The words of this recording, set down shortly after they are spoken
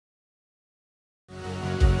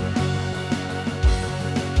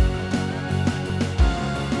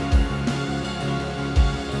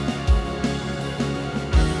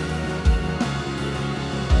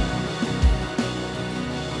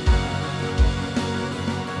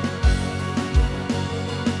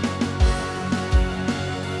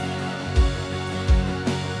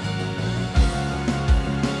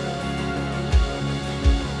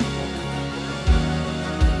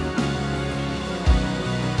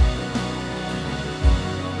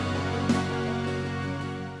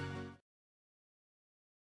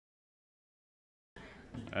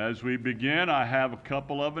As we begin, I have a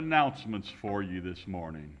couple of announcements for you this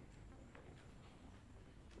morning.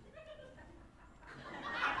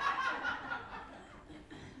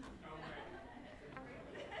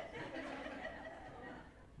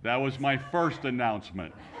 That was my first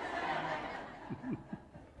announcement.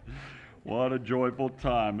 What a joyful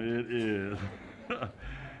time it is.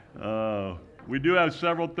 We do have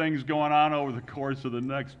several things going on over the course of the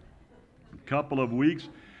next couple of weeks.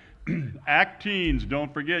 Act Teens,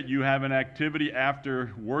 don't forget, you have an activity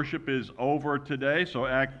after worship is over today. So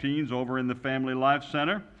Act Teens over in the Family Life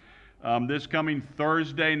Center. This coming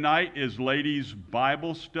Thursday night is Ladies'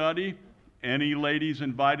 Bible Study. Any ladies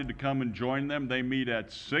invited to come and join them. They meet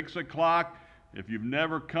at 6 o'clock. If you've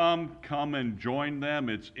never come and join them.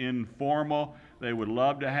 It's informal. They would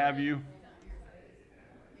love to have you.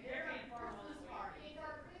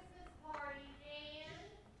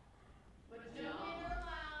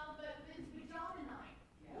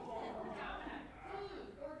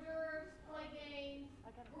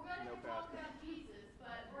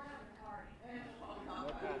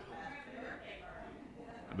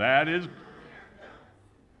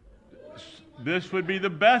 This would be the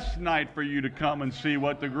best night for you to come and see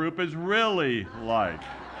what the group is really like.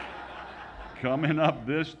 Coming up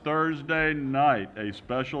this Thursday night, a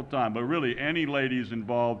special time. But really, any ladies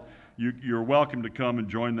involved, you're welcome to come and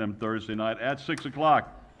join them Thursday night at 6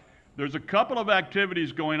 o'clock. There's a couple of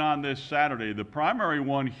activities going on this Saturday. The primary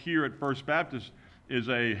one here at First Baptist is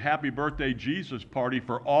a Happy Birthday Jesus party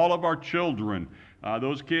for all of our children.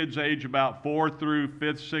 Those kids age about 4 through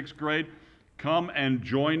 5th, 6th grade. Come and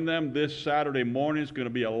join them this Saturday morning. It's going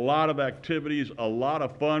to be a lot of activities, a lot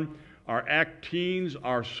of fun. Our Act Teens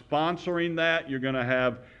are sponsoring that. You're going to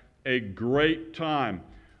have a great time.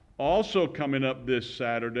 Also coming up this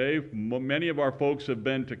Saturday, many of our folks have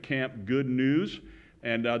been to Camp Good News,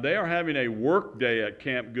 and they are having a work day at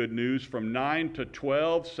Camp Good News from 9 to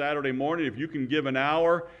 12 Saturday morning. If you can give an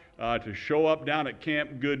hour to show up down at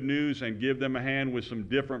Camp Good News and give them a hand with some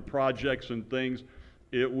different projects and things,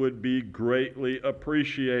 it would be greatly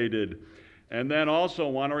appreciated. And then also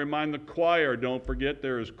want to remind the choir, don't forget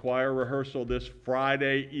there is choir rehearsal this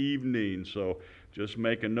Friday evening. So just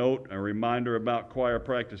make a note, a reminder about choir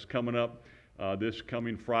practice coming up this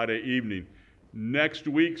coming Friday evening. Next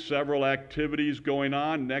week, several activities going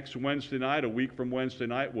on. Next Wednesday night, a week from Wednesday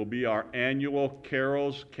night, will be our annual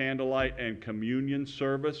carols, candlelight, and communion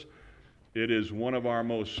service. It is one of our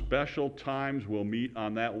most special times. We'll meet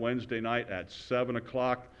on that Wednesday night at 7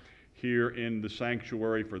 o'clock here in the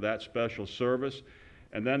sanctuary for that special service.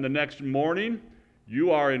 And then the next morning,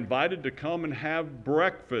 you are invited to come and have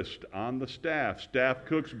breakfast on the staff. Staff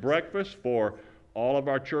cooks breakfast for all of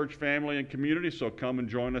our church family and community, so come and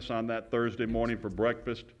join us on that Thursday morning for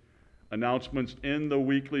breakfast. Announcements in the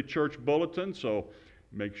weekly church bulletin, so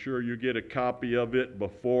make sure you get a copy of it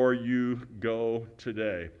before you go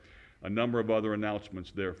today. A number of other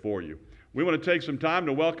announcements there for you. We want to take some time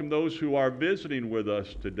to welcome those who are visiting with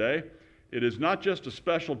us today. It is not just a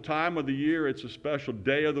special time of the year, it's a special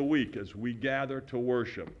day of the week as we gather to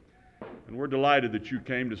worship. And we're delighted that you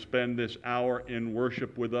came to spend this hour in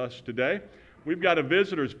worship with us today. We've got a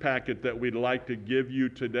visitor's packet that we'd like to give you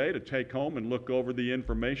today to take home and look over the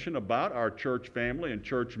information about our church family and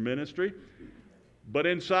church ministry. But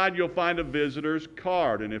inside you'll find a visitor's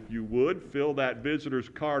card, and if you would, fill that visitor's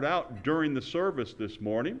card out during the service this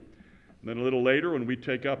morning. And then a little later when we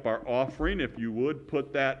take up our offering, if you would,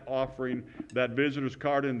 put that visitor's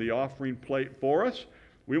card in the offering plate for us.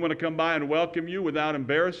 We want to come by and welcome you without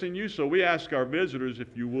embarrassing you, so we ask our visitors,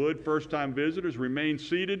 if you would, first-time visitors, remain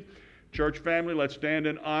seated. Church family, let's stand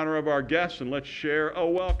in honor of our guests and let's share a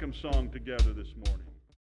welcome song together this morning.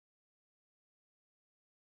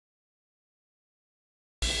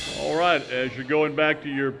 All right, as you're going back to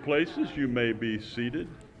your places, you may be seated.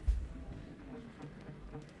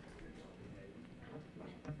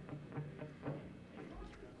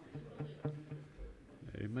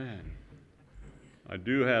 Amen. I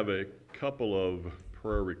do have a couple of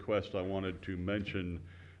prayer requests I wanted to mention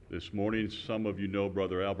this morning. Some of you know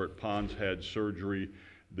Brother Albert Pons had surgery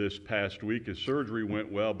this past week. His surgery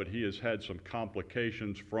went well, but he has had some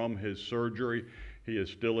complications from his surgery. He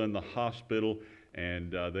is still in the hospital,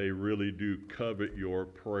 and they really do covet your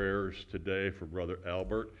prayers today for Brother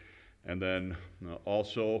Albert. And then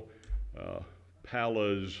also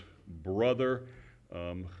Paula's brother,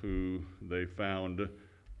 who they found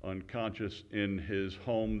unconscious in his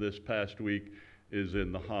home this past week, is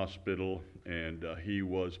in the hospital, and he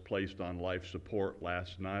was placed on life support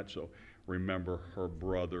last night. So remember her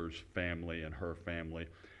brother's family and her family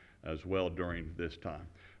as well during this time.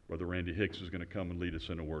 Brother Randy Hicks is going to come and lead us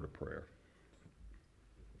in a word of prayer.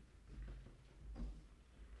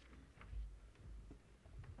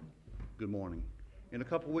 good morning. In a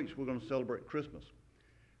couple of weeks, we're going to celebrate Christmas.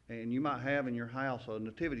 And you might have in your house a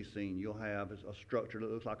nativity scene. You'll have a structure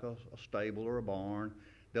that looks like a stable or a barn.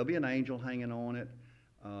 There'll be an angel hanging on it.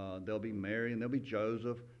 There'll be Mary and there'll be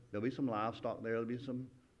Joseph. There'll be some livestock there. There'll be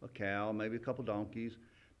a cow, maybe a couple donkeys.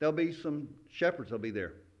 There'll be some shepherds that'll be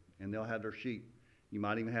there, and they'll have their sheep. You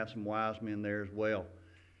might even have some wise men there as well.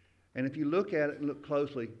 And if you look at it and look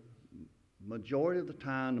closely, majority of the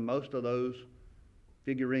time, most of those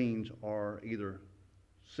figurines are either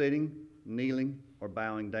sitting, kneeling, or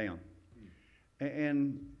bowing down.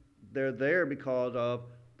 And they're there because of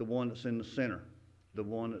the one that's in the center,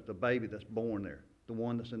 the baby that's born there, the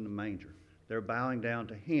one that's in the manger. They're bowing down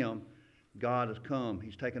to him. God has come.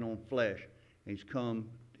 He's taken on flesh. He's come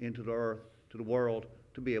into the earth, to the world,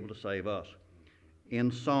 to be able to save us. In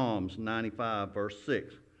Psalms 95, verse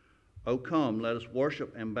 6, "O come, let us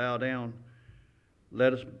worship and bow down.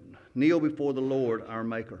 Let us kneel before the Lord our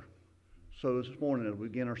Maker." So this morning as we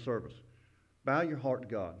begin our service, bow your heart to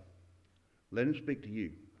God. Let him speak to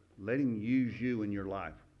you. Let him use you in your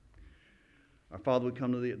life. Our Father, we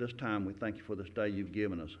come to thee at this time. We thank you for this day you've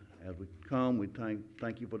given us. As we come, we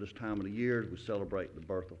thank you for this time of the year as we celebrate the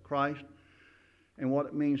birth of Christ and what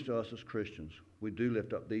it means to us as Christians. We do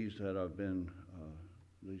lift up these that have been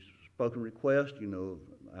these spoken requests. You know,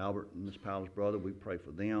 Albert and Miss Powell's brother, we pray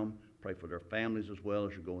for them. Pray for their families as well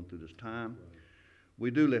as you're going through this time. We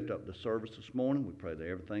do lift up the service this morning. We pray that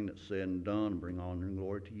everything that's said and done bring honor and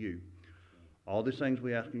glory to you. All these things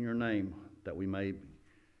we ask in your name, that we may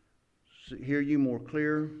hear you more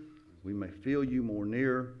clear, we may feel you more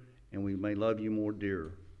near, and we may love you more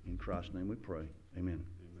dear. In Christ's name we pray. Amen.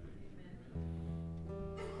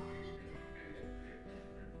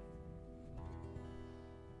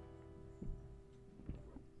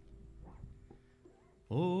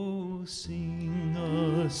 Oh, sing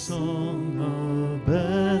a song of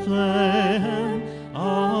Bethlehem,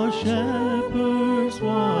 our shepherds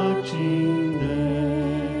watching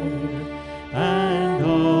there, and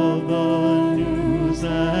all the news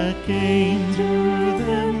that came to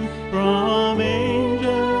them from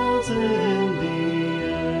angels in the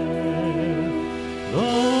air. The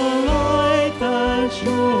light that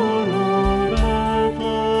shone on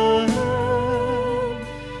Bethlehem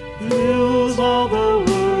fills all the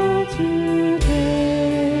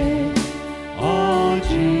today. Oh,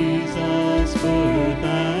 Jesus' birth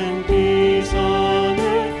and peace on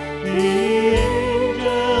earth, the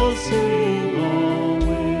angels sing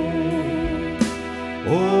away.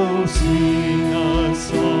 Oh, sing a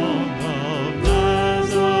song of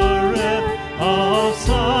Nazareth, of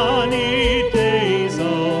sunny days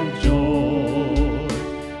of joy.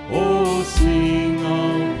 Oh, sing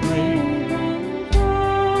of rain and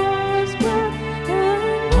prosper,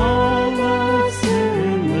 all the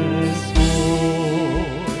sinless boy.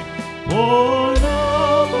 Oh,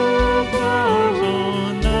 love of flowers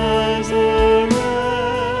on Nazareth,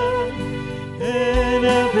 in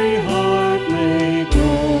every heart may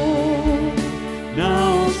grow.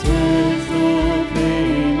 Now spreads the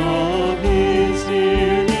fame of his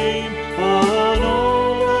dear name on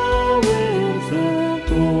all the winds that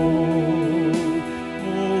go.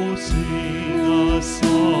 Oh, sing a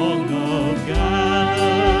song of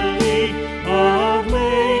Galilee, of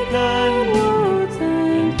lake and woods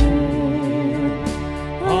and hill,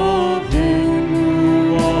 of him who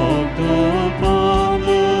walked upon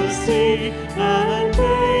the sea and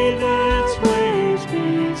made its waves be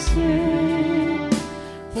still.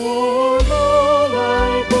 For though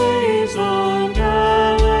like waves on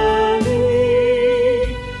Galilee,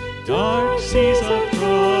 dark seas of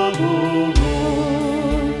trouble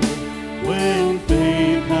roll, when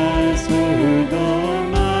faith has heard the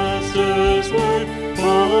Master's word,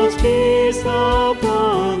 falls peace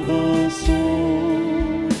upon the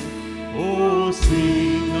soul. Oh,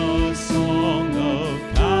 sing a song of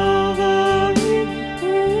Calvary,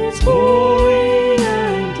 its glory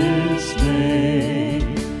and dismay,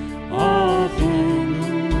 of him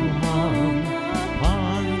who hung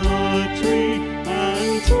upon the tree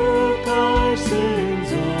and took our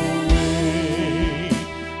sins away.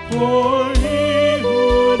 For he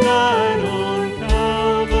who died on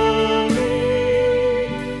Calvary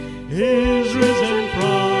is risen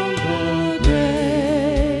from the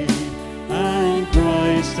grave, and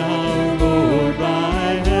Christ our Lord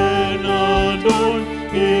by heaven adorned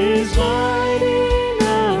is mighty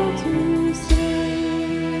now to save.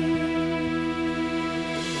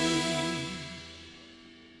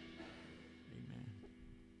 Amen.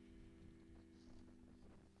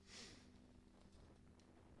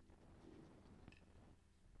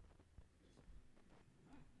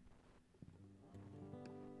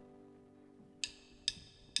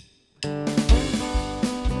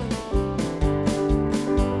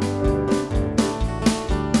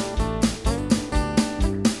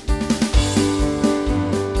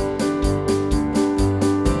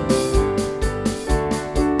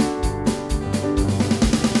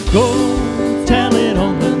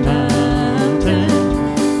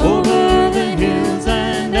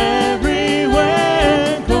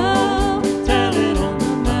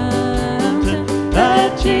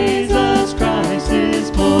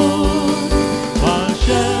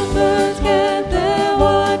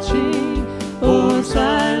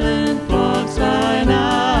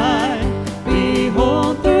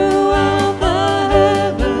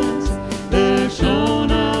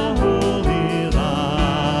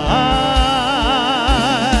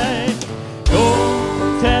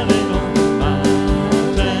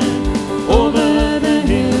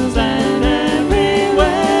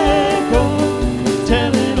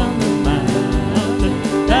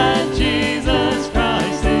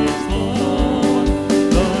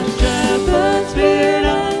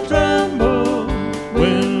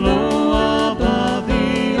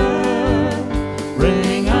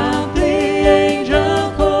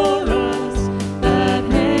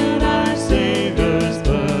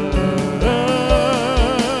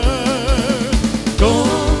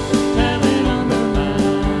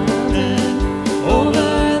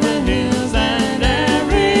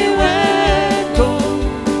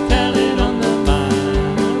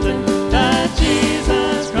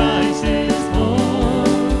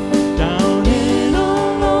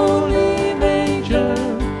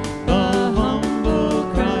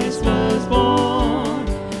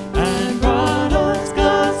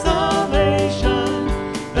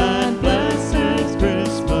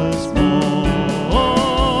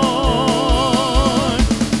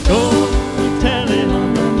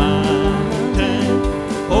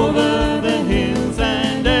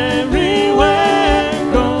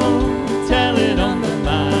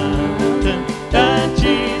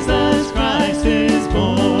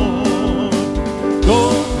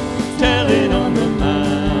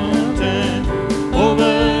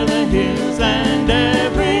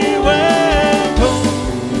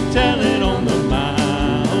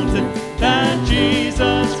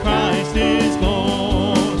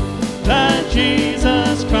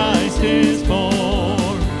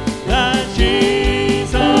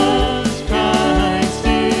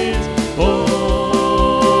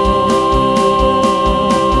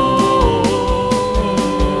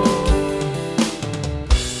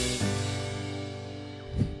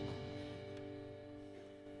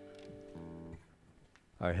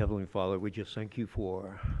 Our Heavenly Father, we just thank you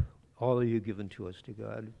for all that you've given to us, to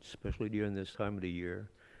God, especially during this time of the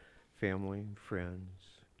year, family, friends,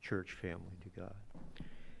 church family, to God.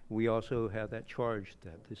 We also have that charge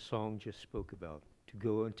that this song just spoke about, to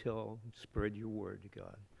go and tell, spread your word to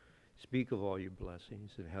God. Speak of all your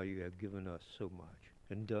blessings and how you have given us so much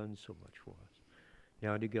and done so much for us.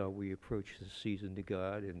 Now, to God, we approach this season to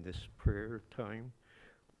God in this prayer time,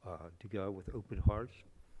 to God with open hearts.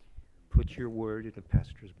 Put your word in the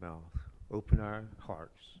pastor's mouth. Open our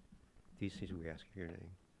hearts. These things we ask in your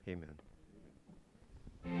name. Amen.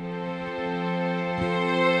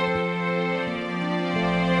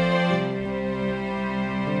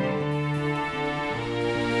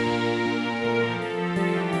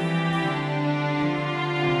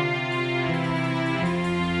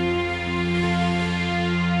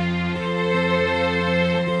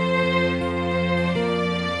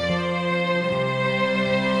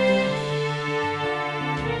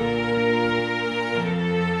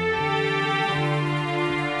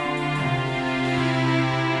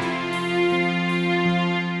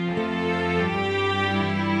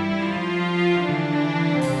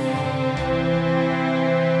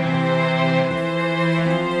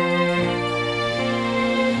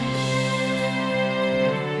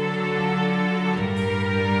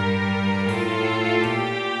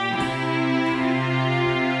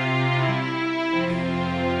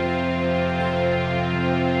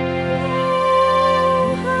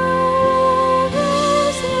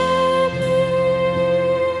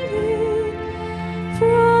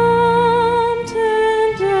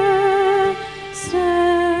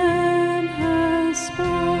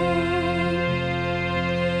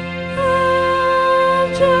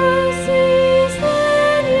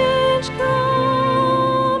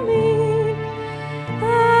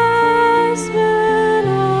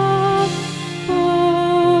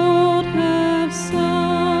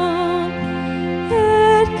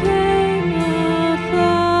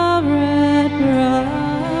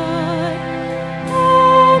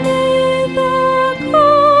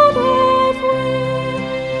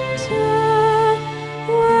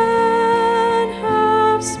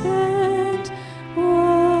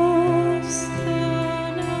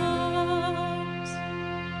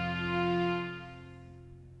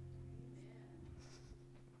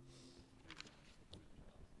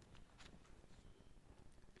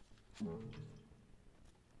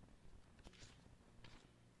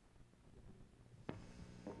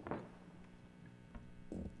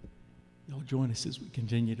 Y'all join us as we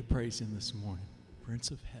continue to praise him this morning.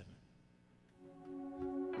 Prince of Heaven.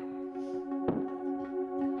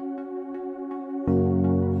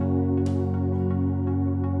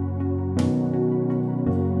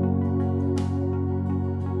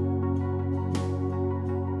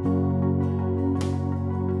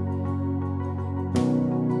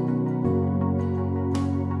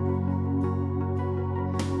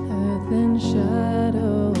 Earth in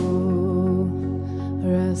shadow,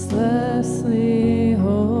 restlessly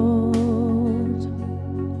hold,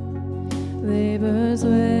 labors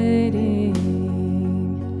waiting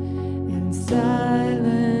in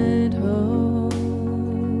silent hope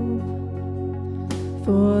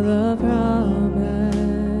for the promise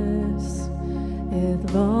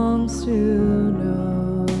it longs to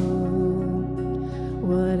know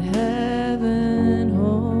what heaven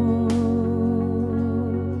holds.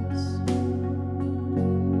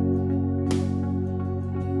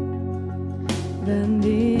 Then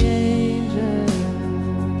the angels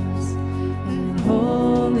in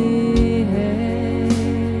holy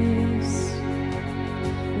haste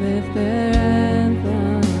lift their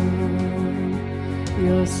anthem,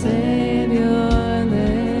 your Savior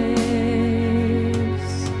lays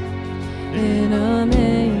in a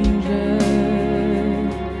manger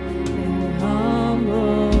in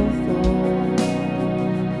humble form.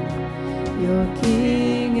 Your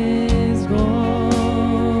King is born.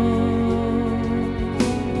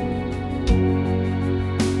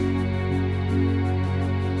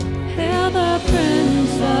 Hail the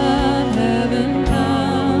Prince of Heaven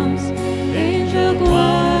comes, angel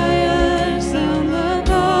choirs sound the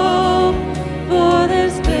call.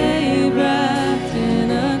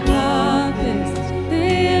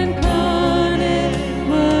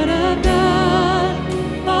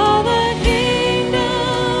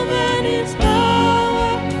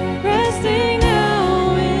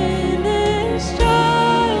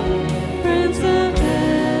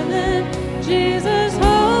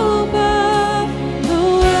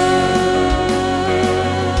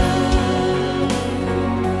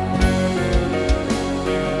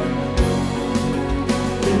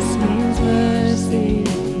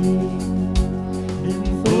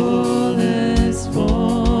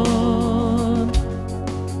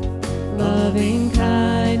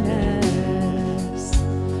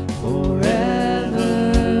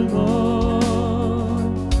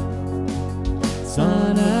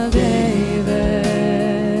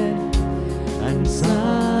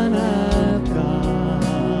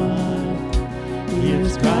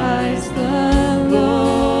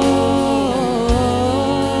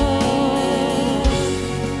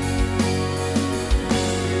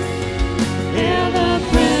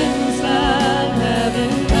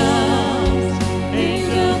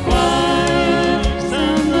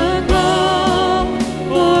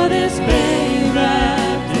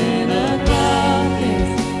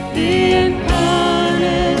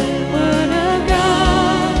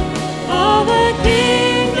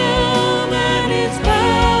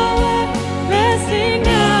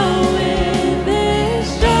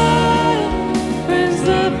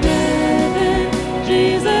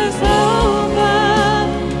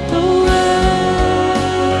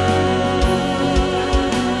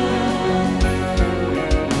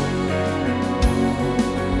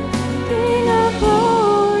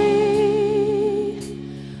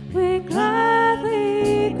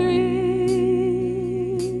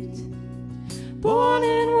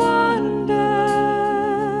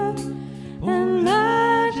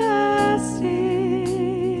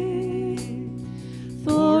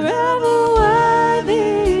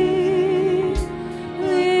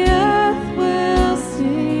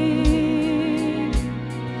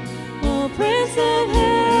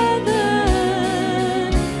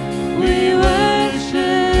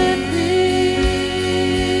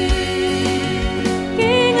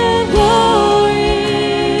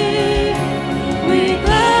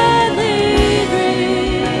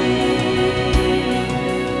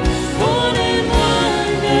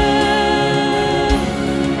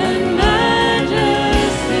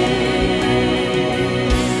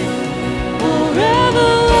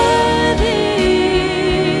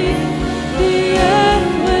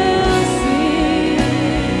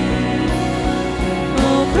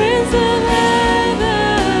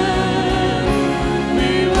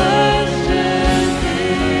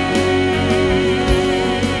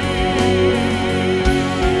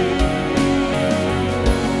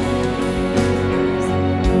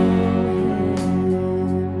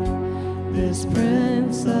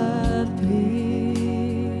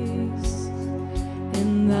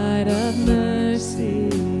 light of mercy,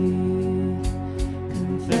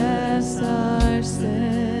 confess our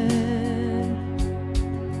sin,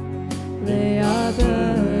 lay our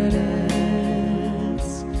burdens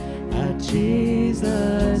at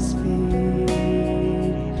Jesus' feet,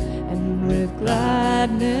 and with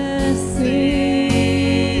gladness sing.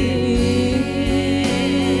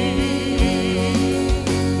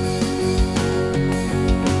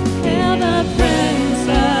 Hail the Prince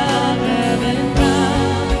of Heaven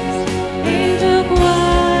comes, angel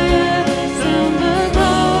choir sound the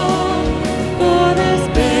call, for this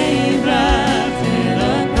babe wrapped in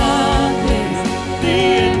a cloth is the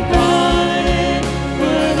incarnate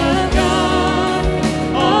Word of God.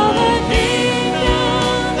 All the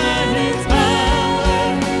kingdoms and His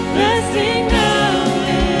power resting now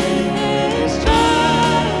in His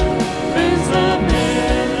child, Prince of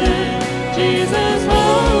Heaven, Jesus,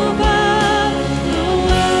 hope of the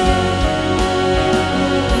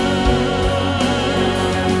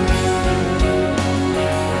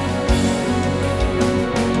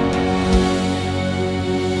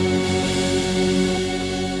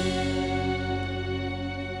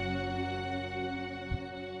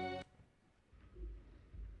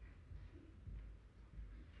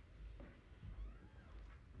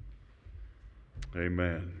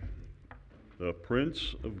Amen. The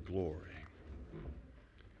Prince of Glory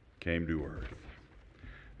came to earth.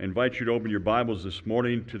 I invite you to open your Bibles this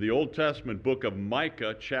morning to the Old Testament book of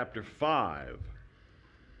Micah, chapter 5.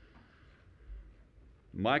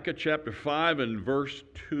 Micah chapter 5 and verse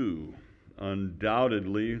 2,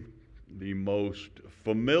 undoubtedly the most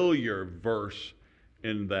familiar verse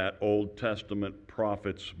in that Old Testament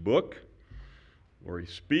prophet's book, where he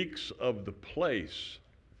speaks of the place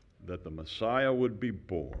that the Messiah would be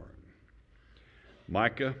born.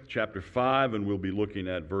 Micah chapter 5, and we'll be looking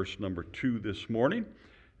at verse number 2 this morning.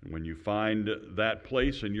 And when you find that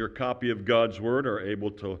place in your copy of God's Word, or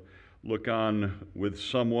able to look on with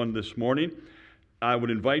someone this morning, I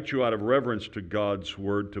would invite you out of reverence to God's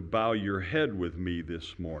Word to bow your head with me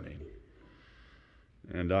this morning.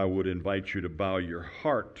 And I would invite you to bow your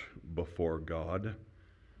heart before God.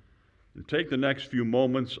 And take the next few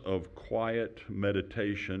moments of quiet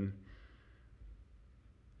meditation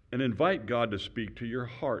and invite God to speak to your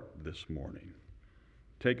heart this morning.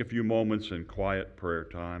 Take a few moments in quiet prayer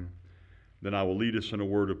time. Then I will lead us in a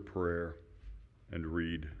word of prayer and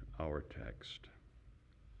read our text.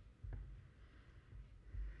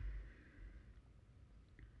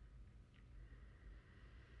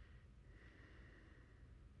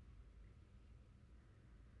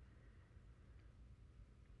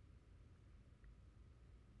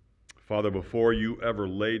 Father, before you ever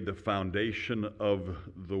laid the foundation of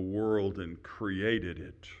the world and created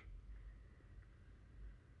it,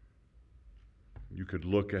 you could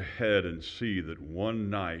look ahead and see that one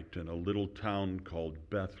night in a little town called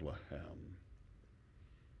Bethlehem,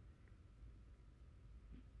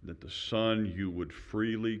 that the Son you would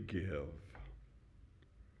freely give,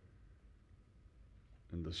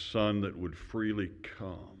 and the Son that would freely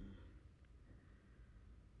come,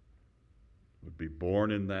 would be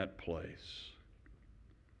born in that place.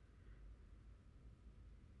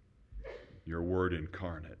 Your Word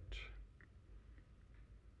incarnate,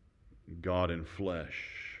 God in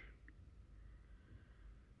flesh,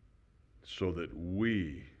 so that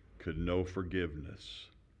we could know forgiveness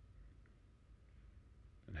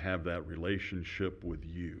and have that relationship with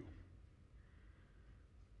you.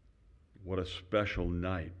 What a special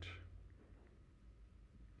night.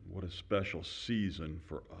 What a special season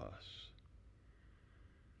for us.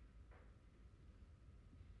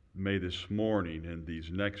 May this morning and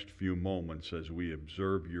these next few moments, as we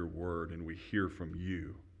observe your word and we hear from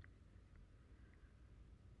you,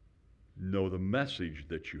 know the message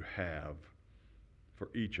that you have for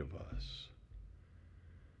each of us.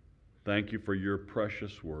 Thank you for your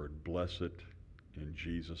precious word. Bless it in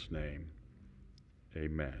Jesus' name.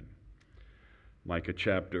 Amen. Micah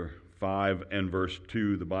chapter 5 and verse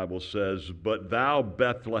 2, the Bible says, "But thou,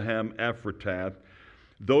 Bethlehem Ephratah,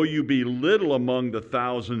 though you be little among the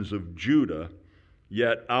thousands of Judah,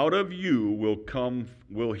 yet out of you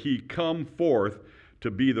will he come forth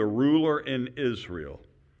to be the ruler in Israel,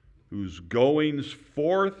 whose goings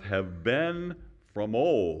forth have been from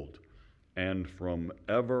old and from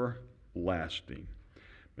everlasting."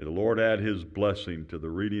 May the Lord add his blessing to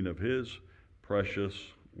the reading of his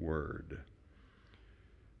precious word.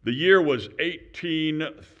 The year was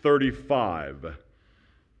 1835.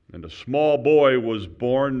 And a small boy was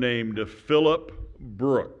born named Philip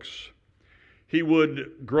Brooks. He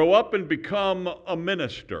would grow up and become a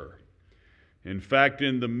minister. In fact,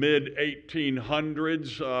 in the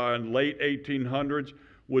mid-1800s and late 1800s,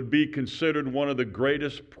 would be considered one of the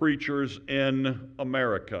greatest preachers in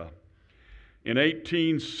America. In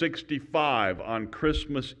 1865, on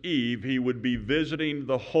Christmas Eve, he would be visiting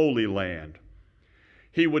the Holy Land.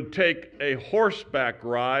 He would take a horseback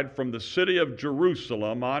ride from the city of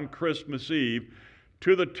Jerusalem on Christmas Eve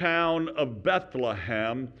to the town of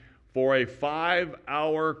Bethlehem for a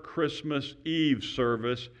 5-hour Christmas Eve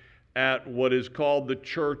service at what is called the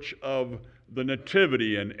Church of the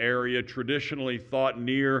Nativity, an area traditionally thought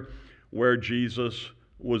near where Jesus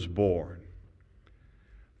was born.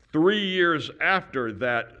 3 years after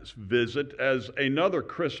that visit, as another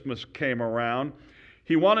Christmas came around,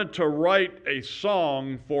 he wanted to write a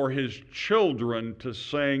song for his children to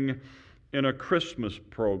sing in a Christmas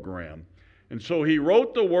program. And so he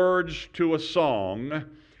wrote the words to a song,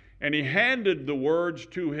 and he handed the words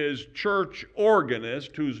to his church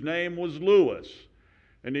organist, whose name was Lewis.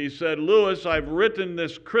 And he said, "Lewis, I've written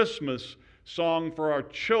this Christmas song for our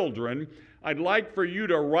children. I'd like for you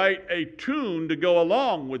to write a tune to go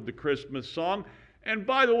along with the Christmas song. And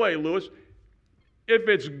by the way, Lewis, if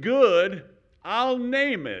it's good, I'll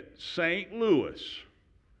name it St. Louis."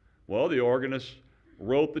 Well, the organist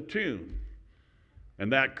wrote the tune.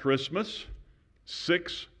 And that Christmas,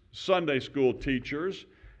 6 Sunday school teachers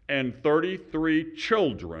and 33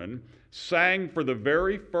 children sang for the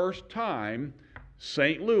very first time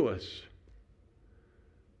St. Louis.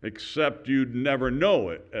 Except you'd never know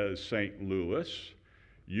it as St. Louis.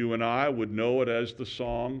 You and I would know it as the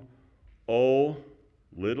song, "O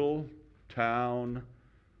Little Town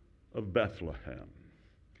of Bethlehem."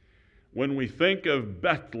 When we think of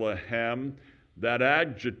Bethlehem, that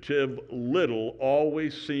adjective little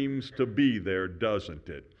always seems to be there, doesn't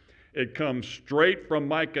it? It comes straight from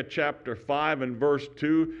Micah chapter 5 and verse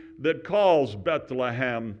 2 that calls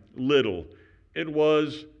Bethlehem little. It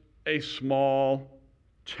was a small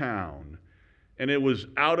town. And it was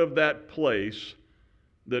out of that place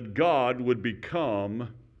that God would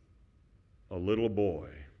become a little boy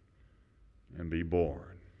and be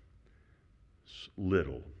born.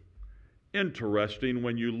 Little. Interesting,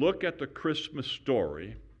 when you look at the Christmas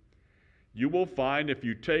story, you will find, if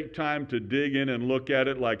you take time to dig in and look at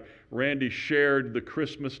it, like Randy shared the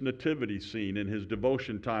Christmas nativity scene in his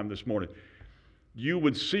devotion time this morning, you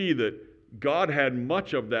would see that God had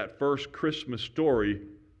much of that first Christmas story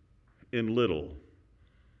in little.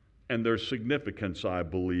 And there's significance, I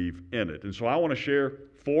believe, in it. And so I want to share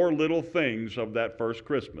 4 little things of that first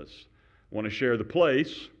Christmas. I want to share the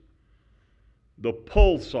place, the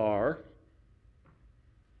pulsar.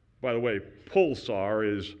 By the way, pulsar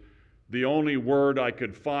is the only word I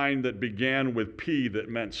could find that began with P that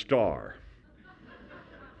meant star.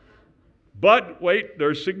 But wait,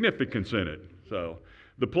 there's significance in it. So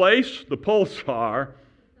the place, the pulsar,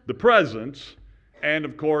 the presence, and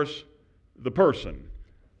of course, the person.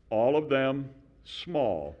 All of them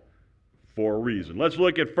small for a reason. Let's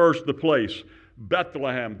look at first the place.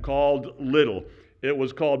 Bethlehem, called little. It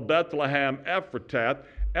was called Bethlehem Ephrathah.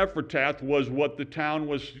 Ephrathah was what the town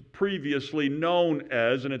was previously known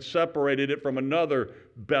as, and it separated it from another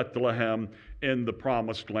Bethlehem in the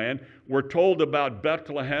Promised Land. We're told about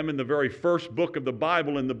Bethlehem in the very first book of the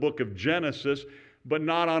Bible, in the book of Genesis, but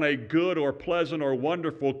not on a good or pleasant or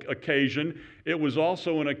wonderful occasion. It was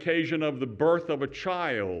also an occasion of the birth of a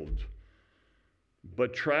child.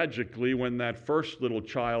 But tragically, when that first little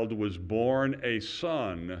child was born, a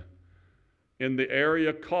son, in the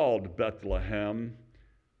area called Bethlehem,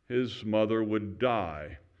 his mother would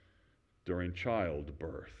die during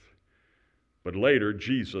childbirth. But later,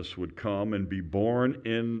 Jesus would come and be born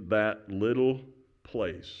in that little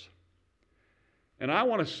place. And I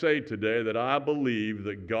want to say today that I believe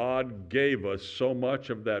that God gave us so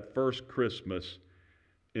much of that first Christmas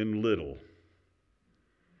in little,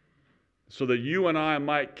 so that you and I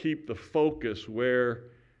might keep the focus where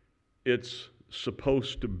it's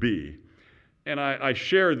supposed to be. And I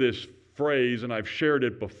share this phrase, and I've shared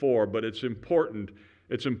it before, but it's important.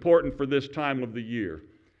 It's important for this time of the year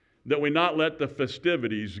that we not let the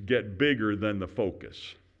festivities get bigger than the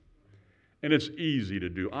focus. And it's easy to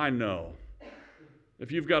do, I know.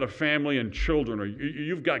 If you've got a family and children, or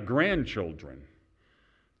you've got grandchildren,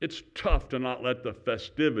 it's tough to not let the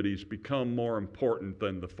festivities become more important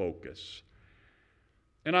than the focus.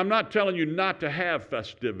 And I'm not telling you not to have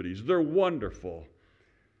festivities. They're wonderful.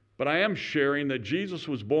 But I am sharing that Jesus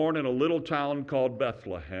was born in a little town called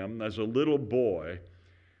Bethlehem as a little boy,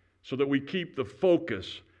 so that we keep the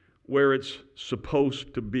focus where it's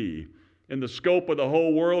supposed to be. In the scope of the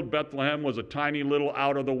whole world, Bethlehem was a tiny little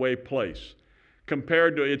out-of-the-way place.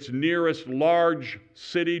 Compared to its nearest large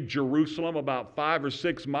city, Jerusalem, about 5 or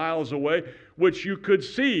 6 miles away, which you could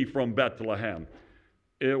see from Bethlehem.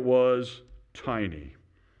 It was tiny.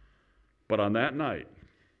 But on that night,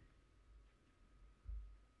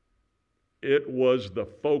 it was the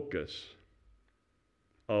focus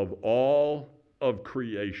of all of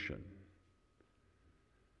creation.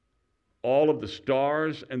 All of the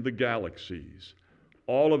stars and the galaxies,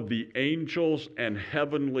 all of the angels and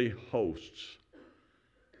heavenly hosts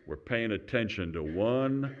were paying attention to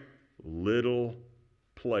one little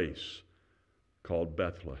place called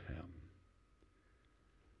Bethlehem.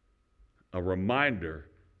 A reminder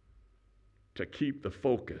to keep the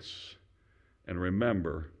focus and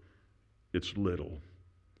remember it's little.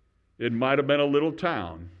 It might have been a little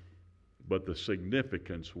town, but the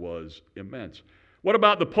significance was immense. What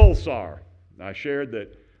about the pulsar? I shared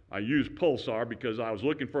that I used pulsar because I was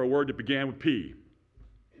looking for a word that began with P.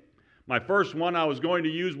 My first one I was going to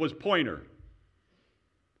use was pointer.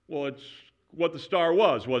 Well, it's what the star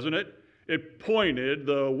was, wasn't it? It pointed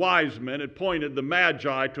the wise men, it pointed the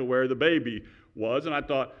magi to where the baby was, and I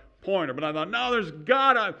thought, pointer. But I thought, no, there's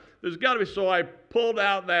got to be. So I pulled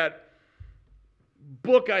out that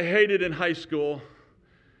book I hated in high school,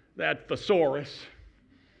 that thesaurus.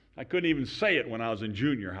 I couldn't even say it when I was in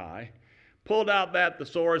junior high. Pulled out that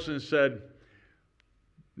thesaurus and said,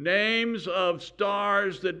 names of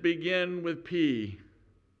stars that begin with P.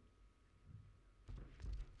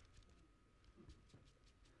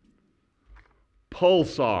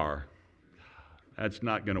 Pulsar. That's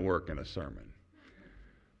not going to work in a sermon.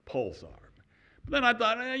 Pulsar. But then I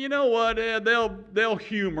thought, you know what? They'll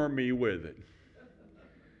humor me with it.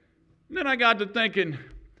 And then I got to thinking,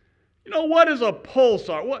 you know, what is a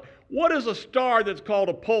pulsar? What is a star that's called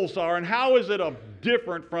a pulsar, and how is it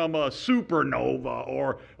different from a supernova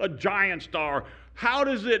or a giant star? How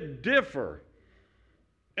does it differ?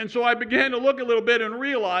 And so I began to look a little bit and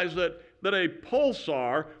realize that a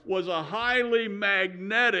pulsar was a highly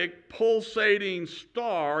magnetic pulsating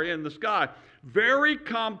star in the sky. Very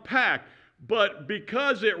compact, but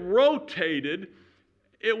because it rotated,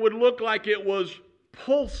 it would look like it was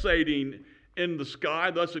pulsating in the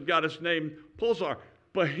sky. Thus it got its name pulsar.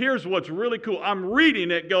 But here's what's really cool. I'm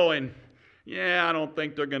reading it going, yeah, I don't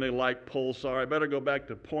think they're going to like pulsar. I better go back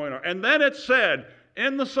to pointer. And then it said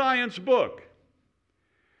in the science book,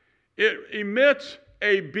 it emits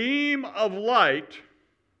a beam of light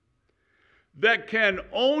that can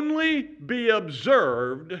only be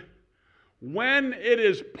observed when it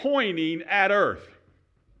is pointing at Earth.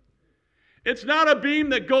 It's not a beam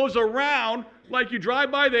that goes around like you drive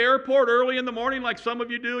by the airport early in the morning like some of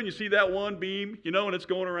you do and you see that one beam, you know, and it's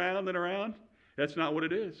going around and around. That's not what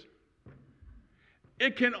it is.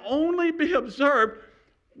 It can only be observed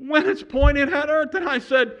when it's pointing at Earth. And I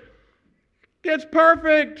said, it's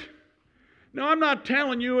perfect. Now, I'm not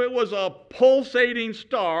telling you it was a pulsating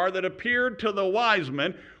star that appeared to the wise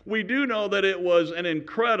men. We do know that it was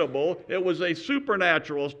it was a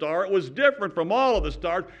supernatural star. It was different from all of the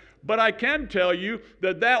stars. But I can tell you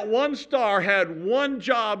that one star had one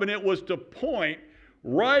job, and it was to point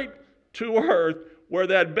right to Earth where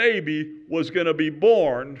that baby was going to be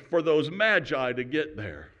born for those magi to get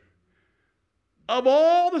there. Of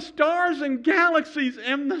all the stars and galaxies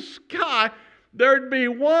in the sky, there'd be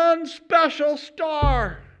one special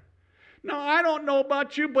star. Now, I don't know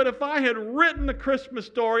about you, but if I had written the Christmas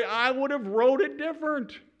story, I would have wrote it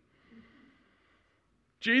different.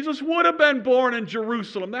 Jesus would have been born in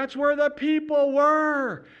Jerusalem. That's where the people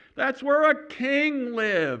were. That's where a king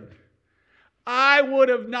lived. I would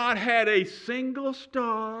have not had a single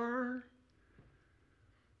star.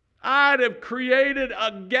 I'd have created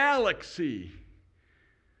a galaxy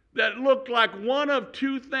that looked like one of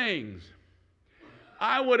two things.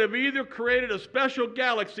 I would have either created a special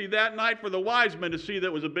galaxy that night for the wise men to see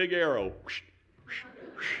that was a big arrow.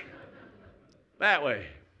 That way.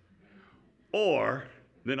 Or,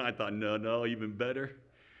 then I thought, no, even better.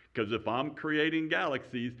 Because if I'm creating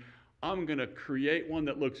galaxies, I'm going to create one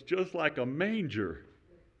that looks just like a manger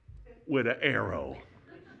with an arrow.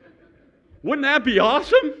 Wouldn't that be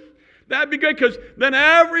awesome? That'd be good, because then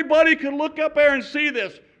everybody could look up there and see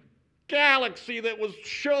this galaxy that was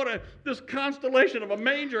showing this constellation of a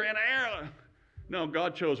manger and an arrow. No,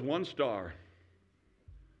 God chose one star.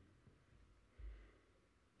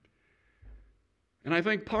 And I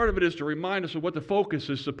think part of it is to remind us of what the focus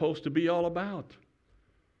is supposed to be all about.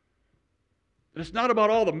 It's not about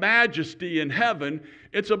all the majesty in heaven.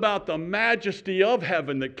 It's about the majesty of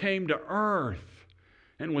heaven that came to earth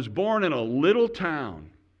and was born in a little town,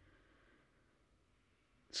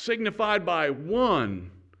 signified by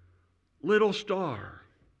one little star.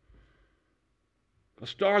 A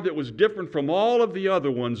star that was different from all of the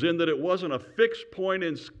other ones in that it wasn't a fixed point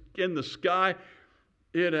in the sky.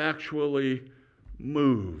 It actually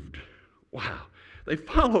moved. Wow. They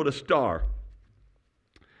followed a star.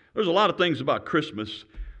 There's a lot of things about Christmas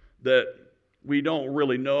that we don't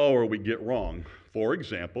really know or we get wrong. For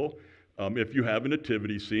example, if you have a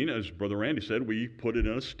nativity scene, as Brother Randy said, we put it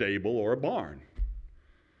in a stable or a barn.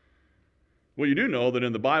 Well, you do know that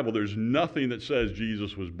in the Bible there's nothing that says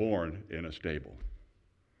Jesus was born in a stable.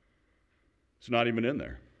 It's not even in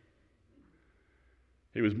there.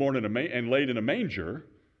 He was born and laid in a manger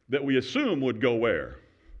that we assume would go where?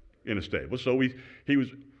 In a stable. So he was,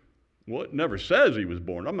 well, it never says he was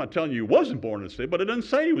born. I'm not telling you he wasn't born in a stable, but it doesn't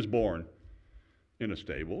say he was born in a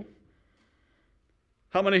stable.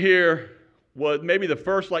 How many here was maybe the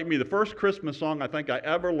first, like me, the first Christmas song I think I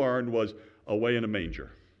ever learned was Away in a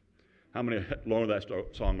Manger? How many learned that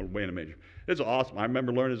song, Away in a Manger? It's awesome. I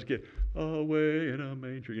remember learning as a kid, Away in a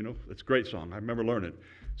Manger, you know, it's a great song. I remember learning it.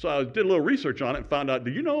 So I did a little research on it and found out,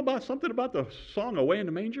 do you know about something about the song Away in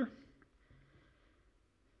the Manger?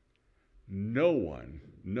 No one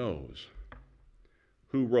knows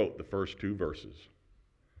who wrote the first two verses.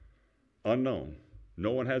 Unknown.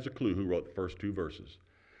 No one has a clue who wrote the first two verses.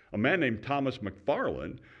 A man named Thomas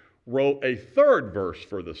McFarland wrote a third verse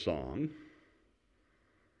for the song,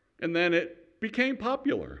 and then it became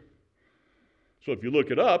popular. So if you look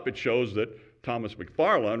it up, it shows that Thomas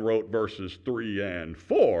McFarland wrote verses 3 and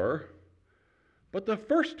 4, but the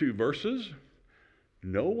first two verses,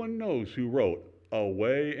 no one knows who wrote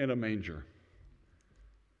Away in a Manger.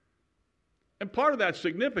 And part of that's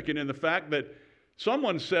significant in the fact that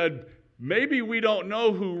someone said, maybe we don't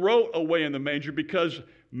know who wrote Away in the Manger because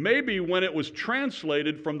maybe when it was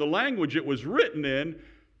translated from the language it was written in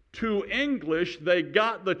to English, they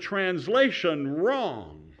got the translation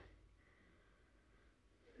wrong.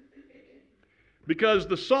 Because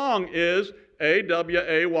the song is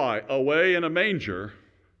A-W-A-Y, Away in a Manger.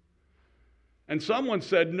 And someone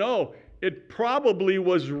said, no, it probably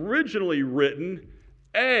was originally written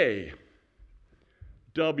A-W-A-Y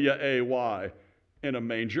in a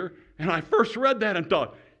manger. And I first read that and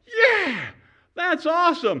thought, yeah, that's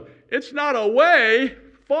awesome. It's not away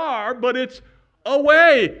far, but it's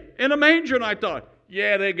away in a manger. And I thought,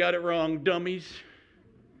 yeah, they got it wrong, dummies.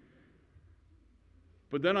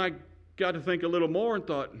 But then I got to think a little more and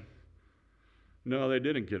thought, no, they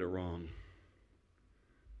didn't get it wrong.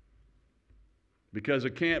 Because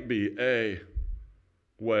it can't be a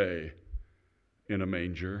way in a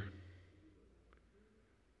manger.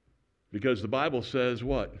 Because the Bible says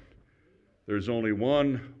what? There's only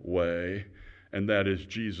one way, and that is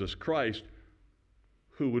Jesus Christ,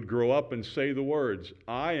 who would grow up and say the words,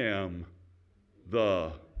 I am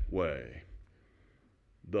the way,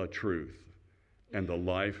 the truth, and the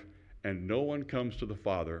life, and no one comes to the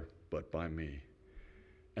Father but by me.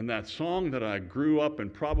 And that song that I grew up in,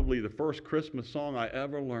 probably the first Christmas song I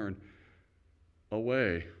ever learned,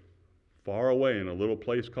 away, far away in a little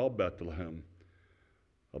place called Bethlehem,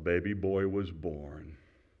 a baby boy was born.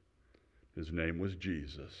 His name was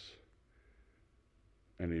Jesus.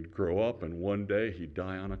 And he'd grow up and one day he'd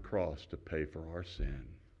die on a cross to pay for our sin.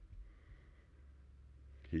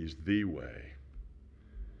 He's the way.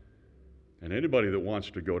 And anybody that wants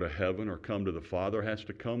to go to heaven or come to the Father has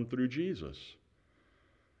to come through Jesus.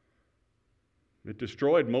 It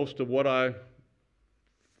destroyed most of what I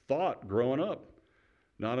thought growing up.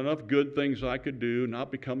 Not enough good things I could do,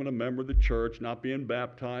 not becoming a member of the church, not being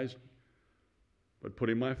baptized, but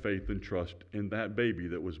putting my faith and trust in that baby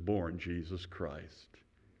that was born, Jesus Christ,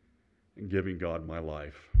 and giving God my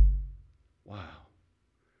life. Wow.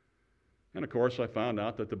 And of course, I found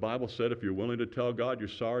out that the Bible said if you're willing to tell God you're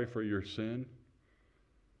sorry for your sin,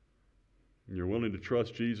 and you're willing to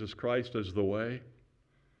trust Jesus Christ as the way,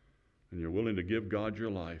 and you're willing to give God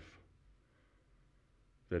your life,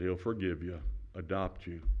 that He'll forgive you, adopt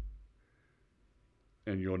you,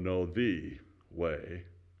 and you'll know the way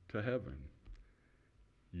to heaven.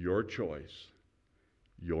 Your choice,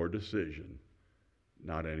 your decision,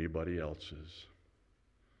 not anybody else's.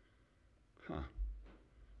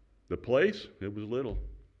 The place, it was little.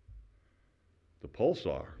 The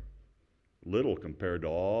pulsar, little compared to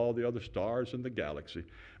all the other stars in the galaxy.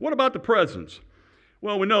 What about the presents?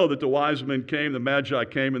 Well, we know that the wise men came, the Magi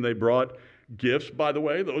came, and they brought gifts. By the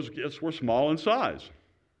way, those gifts were small in size.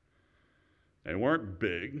 They weren't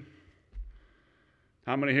big.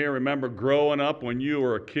 How many here remember growing up when you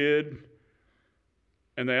were a kid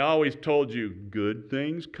and they always told you good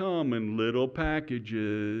things come in little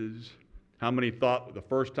packages? How many thought the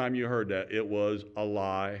first time you heard that it was a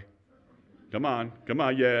lie? Come on,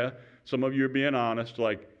 yeah. Some of you are being honest,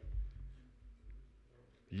 like,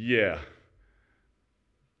 yeah.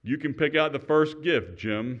 You can pick out the first gift,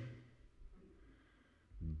 Jim.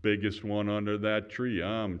 Biggest one under that tree,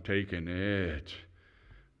 I'm taking it.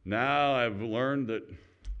 Now I've learned that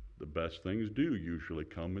the best things do usually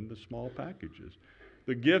come in the small packages.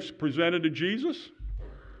 The gifts presented to Jesus,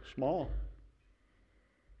 small.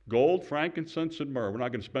 Gold, frankincense, and myrrh. We're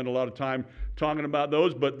not going to spend a lot of time talking about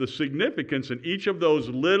those, but the significance in each of those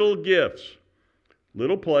little gifts,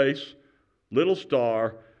 little place, little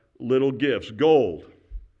star, little gifts. Gold,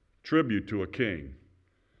 tribute to a king.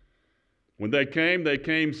 When they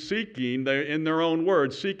came seeking, in their own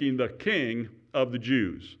words, seeking the king of the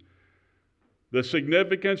Jews. The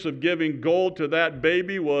significance of giving gold to that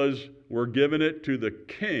baby was we're giving it to the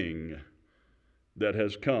king that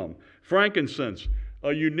has come. Frankincense,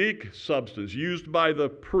 a unique substance used by the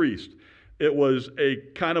priest. It was a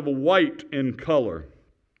kind of white in color.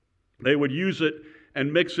 They would use it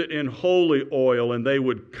and mix it in holy oil, and they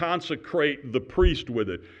would consecrate the priest with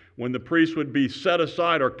it. When the priest would be set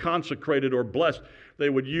aside or consecrated or blessed, they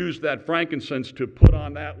would use that frankincense to put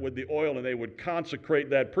on that with the oil, and they would consecrate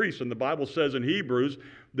that priest. And the Bible says in Hebrews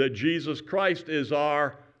that Jesus Christ is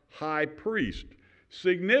our high priest.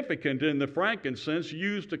 Significant in the frankincense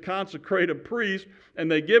used to consecrate a priest, and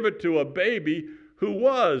they give it to a baby who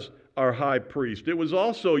was our high priest. It was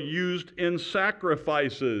also used in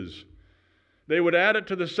sacrifices. They would add it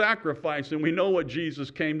to the sacrifice, and we know what Jesus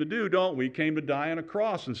came to do, don't we? He came to die on a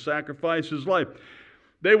cross and sacrifice his life.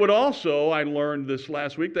 They would also, I learned this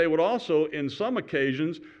last week, they would also, in some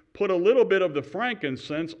occasions, put a little bit of the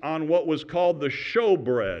frankincense on what was called the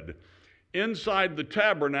showbread. Inside the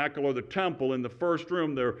tabernacle or the temple in the first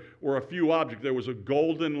room, there were a few objects. There was a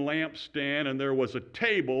golden lampstand, and there was a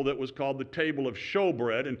table that was called the table of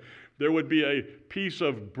showbread, and there would be a piece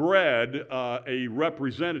of bread, a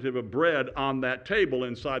representative of bread on that table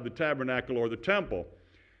inside the tabernacle or the temple.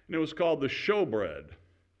 And it was called the showbread.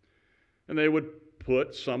 And they would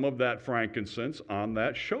put some of that frankincense on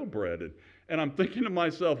that showbread. And I'm thinking to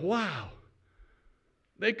myself, wow,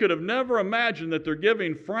 they could have never imagined that they're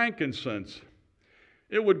giving frankincense.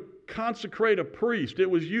 It would consecrate a priest. It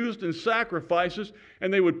was used in sacrifices,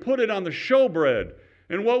 and they would put it on the showbread.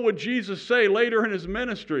 And what would Jesus say later in his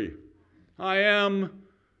ministry? I am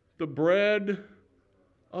the bread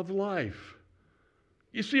of life.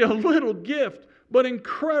 You see, a little gift, but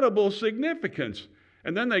incredible significance.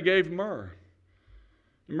 And then they gave myrrh.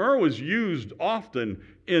 Myrrh was used often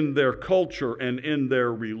in their culture and in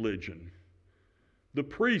their religion. The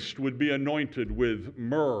priest would be anointed with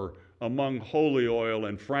myrrh among holy oil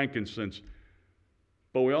and frankincense.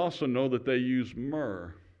 But we also know that they used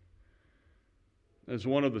myrrh as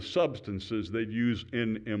one of the substances they'd use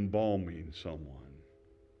in embalming someone.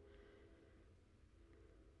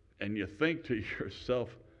 And you think to yourself,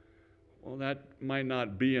 well, that might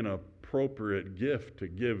not be an appropriate gift to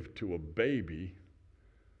give to a baby.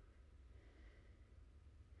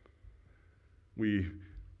 We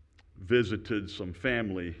visited some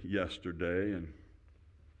family yesterday in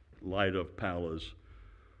light of Paula's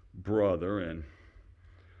brother, and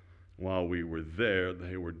while we were there,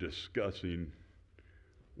 they were discussing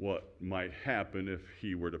what might happen if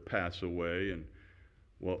he were to pass away and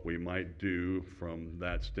what we might do from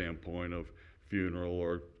that standpoint of funeral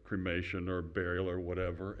or cremation or burial or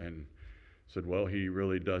whatever, and said, well, he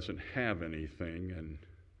really doesn't have anything.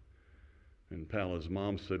 And Paula's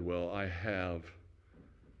mom said, well, I have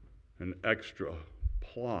an extra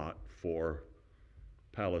plot for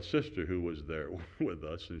Paula's sister who was there with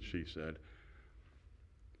us, and she said,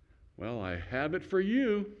 well, I have it for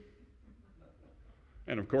you.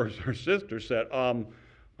 And of course her sister said,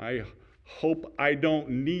 I hope I don't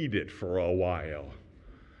need it for a while.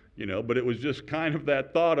 But it was just kind of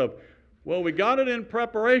that thought of, well, we got it in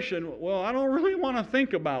preparation. Well, I don't really want to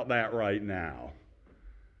think about that right now.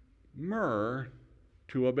 Myrrh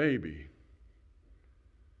to a baby.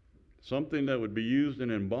 Something that would be used in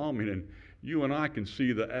embalming, and you and I can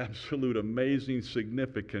see the absolute amazing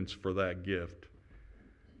significance for that gift.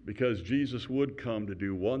 Because Jesus would come to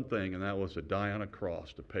do one thing, and that was to die on a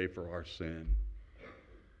cross to pay for our sin.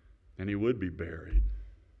 And he would be buried.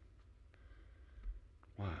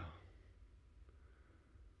 Wow.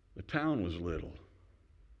 The town was little.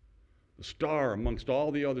 The star amongst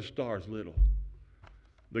all the other stars, little.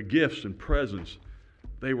 The gifts and presents,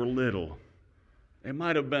 they were little. They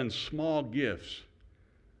might have been small gifts,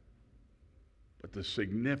 but the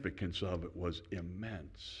significance of it was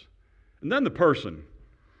immense. And then the person.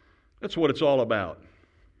 That's what it's all about.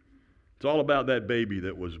 It's all about that baby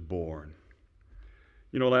that was born.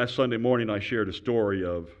 Last Sunday morning I shared a story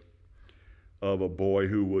of a boy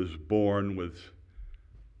who was born with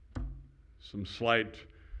some slight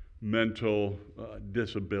mental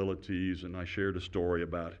disabilities, and I shared a story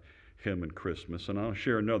about hymn and Christmas, and I'll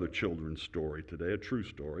share another children's story today, a true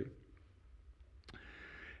story.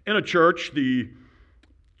 In a church, the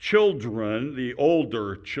children, the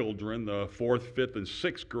older children, the 4th, 5th, and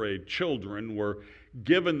 6th grade children, were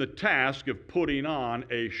given the task of putting on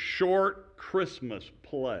a short Christmas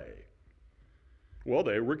play. Well,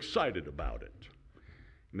 they were excited about it.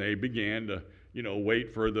 And they began to,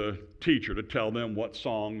 wait for the teacher to tell them what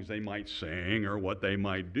songs they might sing or what they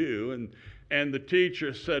might do. And the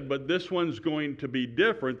teacher said, but this one's going to be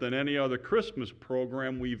different than any other Christmas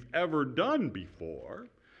program we've ever done before.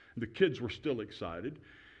 The kids were still excited.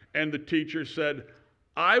 And the teacher said,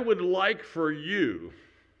 I would like for you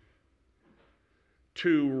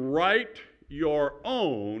to write your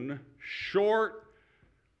own short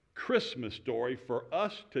Christmas story for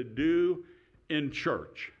us to do in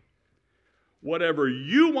church. Whatever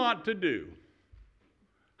you want to do,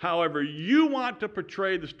 however you want to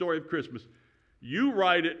portray the story of Christmas, you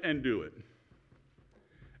write it and do it.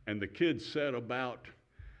 And the kids said about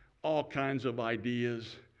all kinds of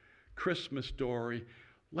ideas, Christmas story,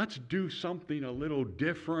 let's do something a little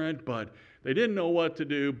different, but they didn't know what to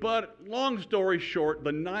do. But long story short,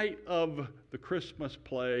 the night of the Christmas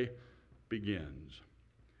play begins.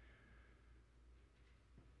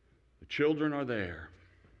 The children are there.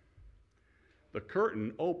 The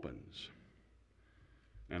curtain opens.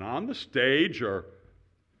 And on the stage are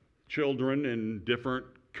children in different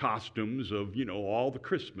costumes of, all the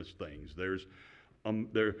Christmas things. There's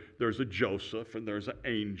a Joseph, and there's an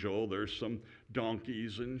angel. There's some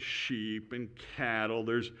donkeys and sheep and cattle.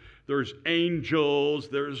 There's angels.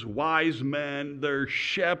 There's wise men. There's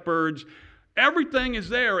shepherds. Everything is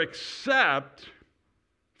there except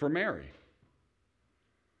for Mary.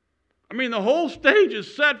 I mean, the whole stage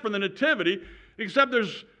is set for the nativity, except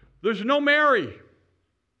there's no Mary.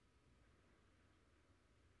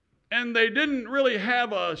 And they didn't really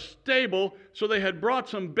have a stable, so they had brought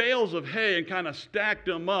some bales of hay and kind of stacked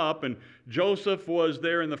them up. And Joseph was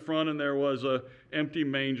there in the front, and there was an empty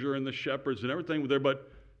manger, and the shepherds and everything were there,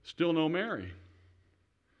 but still no Mary.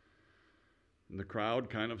 And the crowd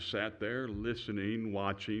kind of sat there listening,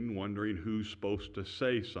 watching, wondering who's supposed to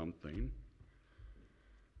say something.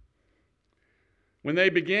 When they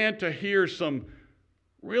began to hear some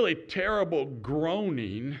really terrible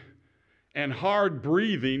groaning and hard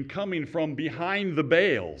breathing coming from behind the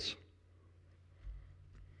bales.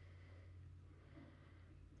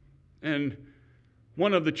 And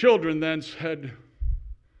one of the children then said,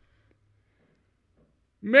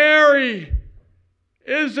 Mary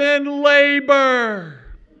is in labor.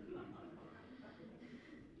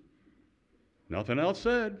 Nothing else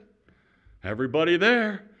said. Everybody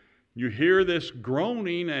there, you hear this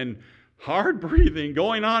groaning and hard breathing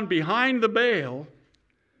going on behind the bale.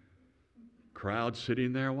 Crowd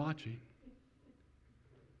sitting there watching.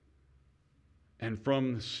 And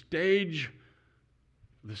from the stage,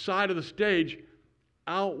 the side of the stage,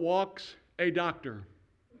 out walks a doctor.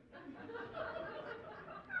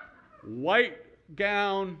 White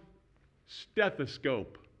gown,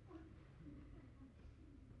 stethoscope.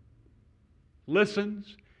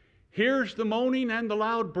 Listens, hears the moaning and the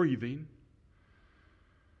loud breathing,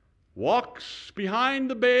 walks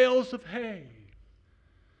behind the bales of hay.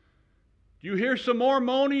 You hear some more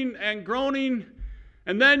moaning and groaning,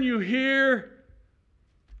 and then you hear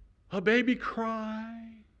a baby cry.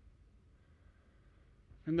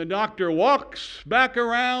 And the doctor walks back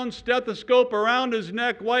around, stethoscope around his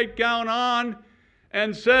neck, white gown on,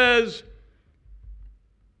 and says,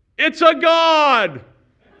 "It's a God!"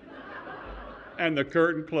 And the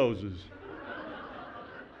curtain closes.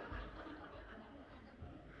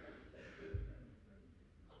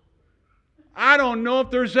 I don't know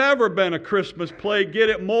if there's ever been a Christmas play get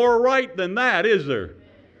it more right than that, is there?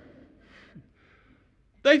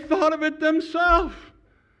 They thought of it themselves.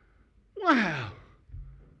 Wow.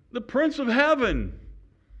 The Prince of Heaven,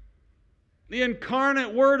 the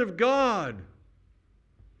incarnate Word of God,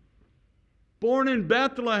 born in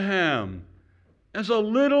Bethlehem as a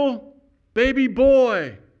little baby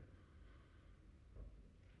boy.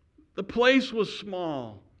 The place was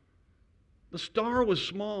small. The star was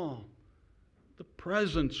small. The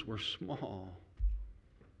presents were small.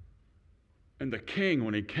 And the king,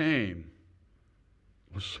 when he came,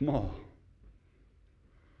 was small.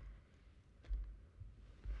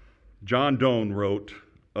 John Donne wrote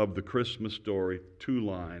of the Christmas story 2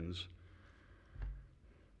 lines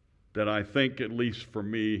that I think, at least for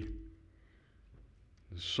me,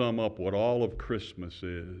 sum up what all of Christmas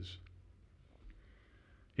is.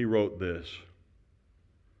 He wrote this: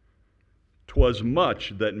 "'Twas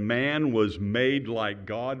much that man was made like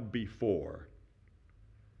God before,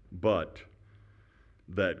 but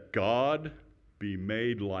that God be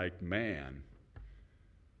made like man,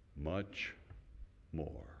 much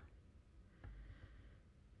more.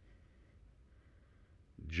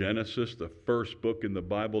 Genesis, the first book in the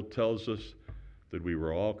Bible, tells us that we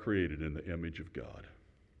were all created in the image of God.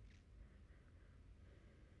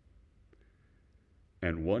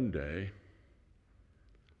 And one day,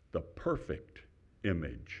 the perfect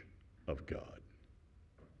image of God,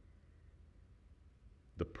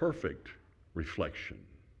 the perfect reflection,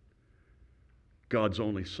 God's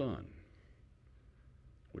only Son,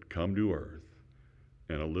 would come to earth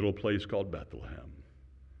in a little place called Bethlehem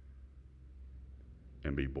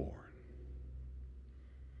and be born.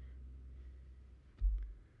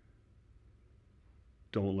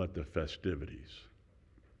 Don't let the festivities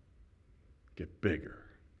get bigger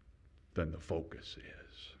than the focus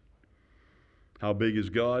is. How big is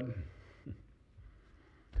God?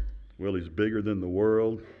 Well, he's bigger than the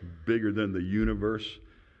world, bigger than the universe,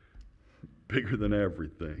 bigger than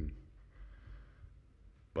everything.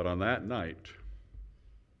 But on that night,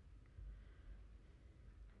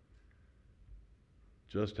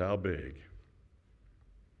 just how big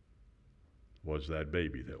was that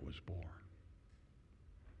baby that was born?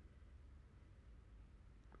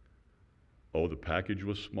 Oh, the package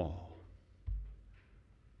was small,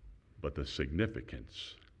 but the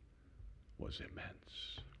significance was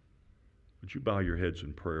immense. Would you bow your heads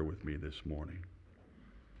in prayer with me this morning?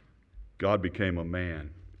 God became a man,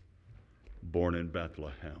 born in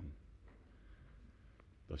Bethlehem,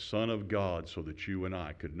 the Son of God, so that you and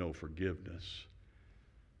I could know forgiveness.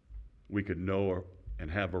 We could know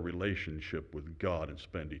and have a relationship with God and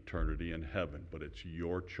spend eternity in heaven, but it's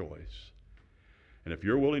your choice. And if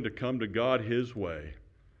you're willing to come to God His way,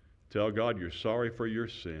 tell God you're sorry for your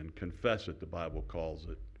sin, confess it, the Bible calls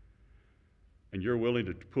it, and you're willing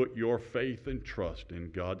to put your faith and trust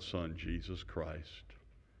in God's Son, Jesus Christ,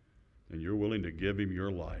 and you're willing to give Him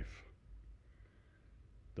your life,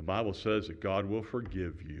 the Bible says that God will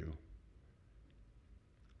forgive you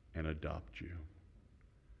and adopt you.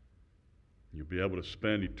 You'll be able to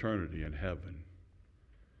spend eternity in heaven.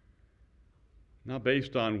 Not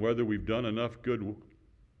based on whether we've done enough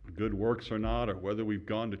good works or not, or whether we've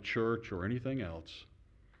gone to church or anything else.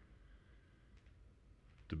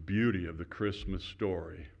 The beauty of the Christmas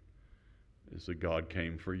story is that God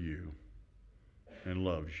came for you and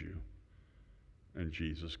loves you, and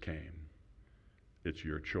Jesus came. It's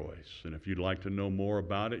your choice. And if you'd like to know more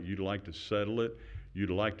about it, you'd like to settle it, you'd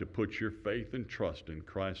like to put your faith and trust in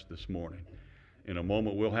Christ this morning, in a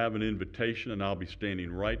moment we'll have an invitation, and I'll be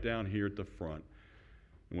standing right down here at the front.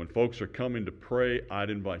 And when folks are coming to pray, I'd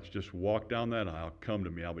invite you, just walk down that aisle, come to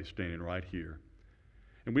me, I'll be standing right here.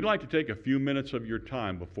 And we'd like to take a few minutes of your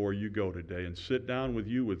time before you go today and sit down with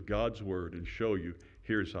you with God's Word and show you,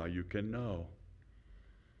 here's how you can know.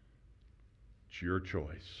 It's your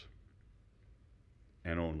choice,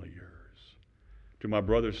 and only yours. To my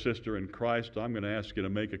brother, sister in Christ, I'm going to ask you to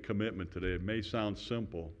make a commitment today. It may sound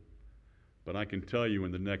simple, but I can tell you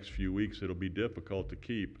in the next few weeks it'll be difficult to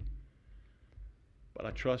keep. But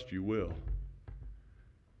I trust you will.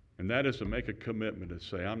 And that is to make a commitment to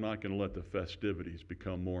say, I'm not going to let the festivities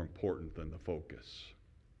become more important than the focus.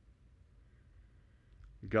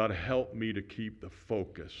 God, help me to keep the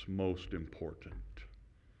focus most important.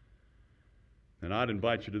 And I'd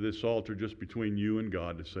invite you to this altar just between you and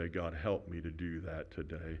God to say, God, help me to do that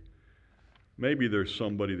today. Maybe there's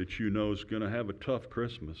somebody that you know is going to have a tough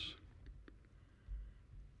Christmas.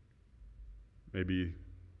 Maybe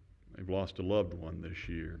they've lost a loved one this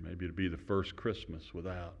year. Maybe it'll be the first Christmas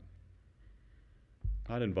without.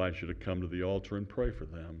 I'd invite you to come to the altar and pray for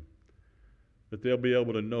them, that they'll be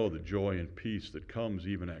able to know the joy and peace that comes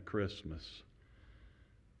even at Christmas,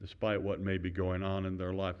 despite what may be going on in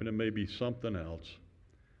their life. And it may be something else,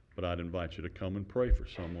 but I'd invite you to come and pray for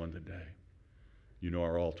someone today. You know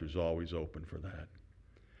our altar's always open for that.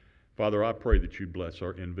 Father, I pray that you bless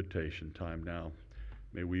our invitation time now.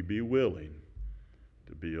 May we be willing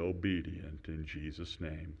to be obedient in Jesus'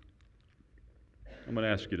 name. I'm going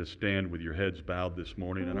to ask you to stand with your heads bowed this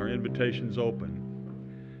morning, and our invitation's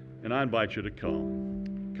open. And I invite you to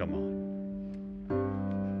come. Come on.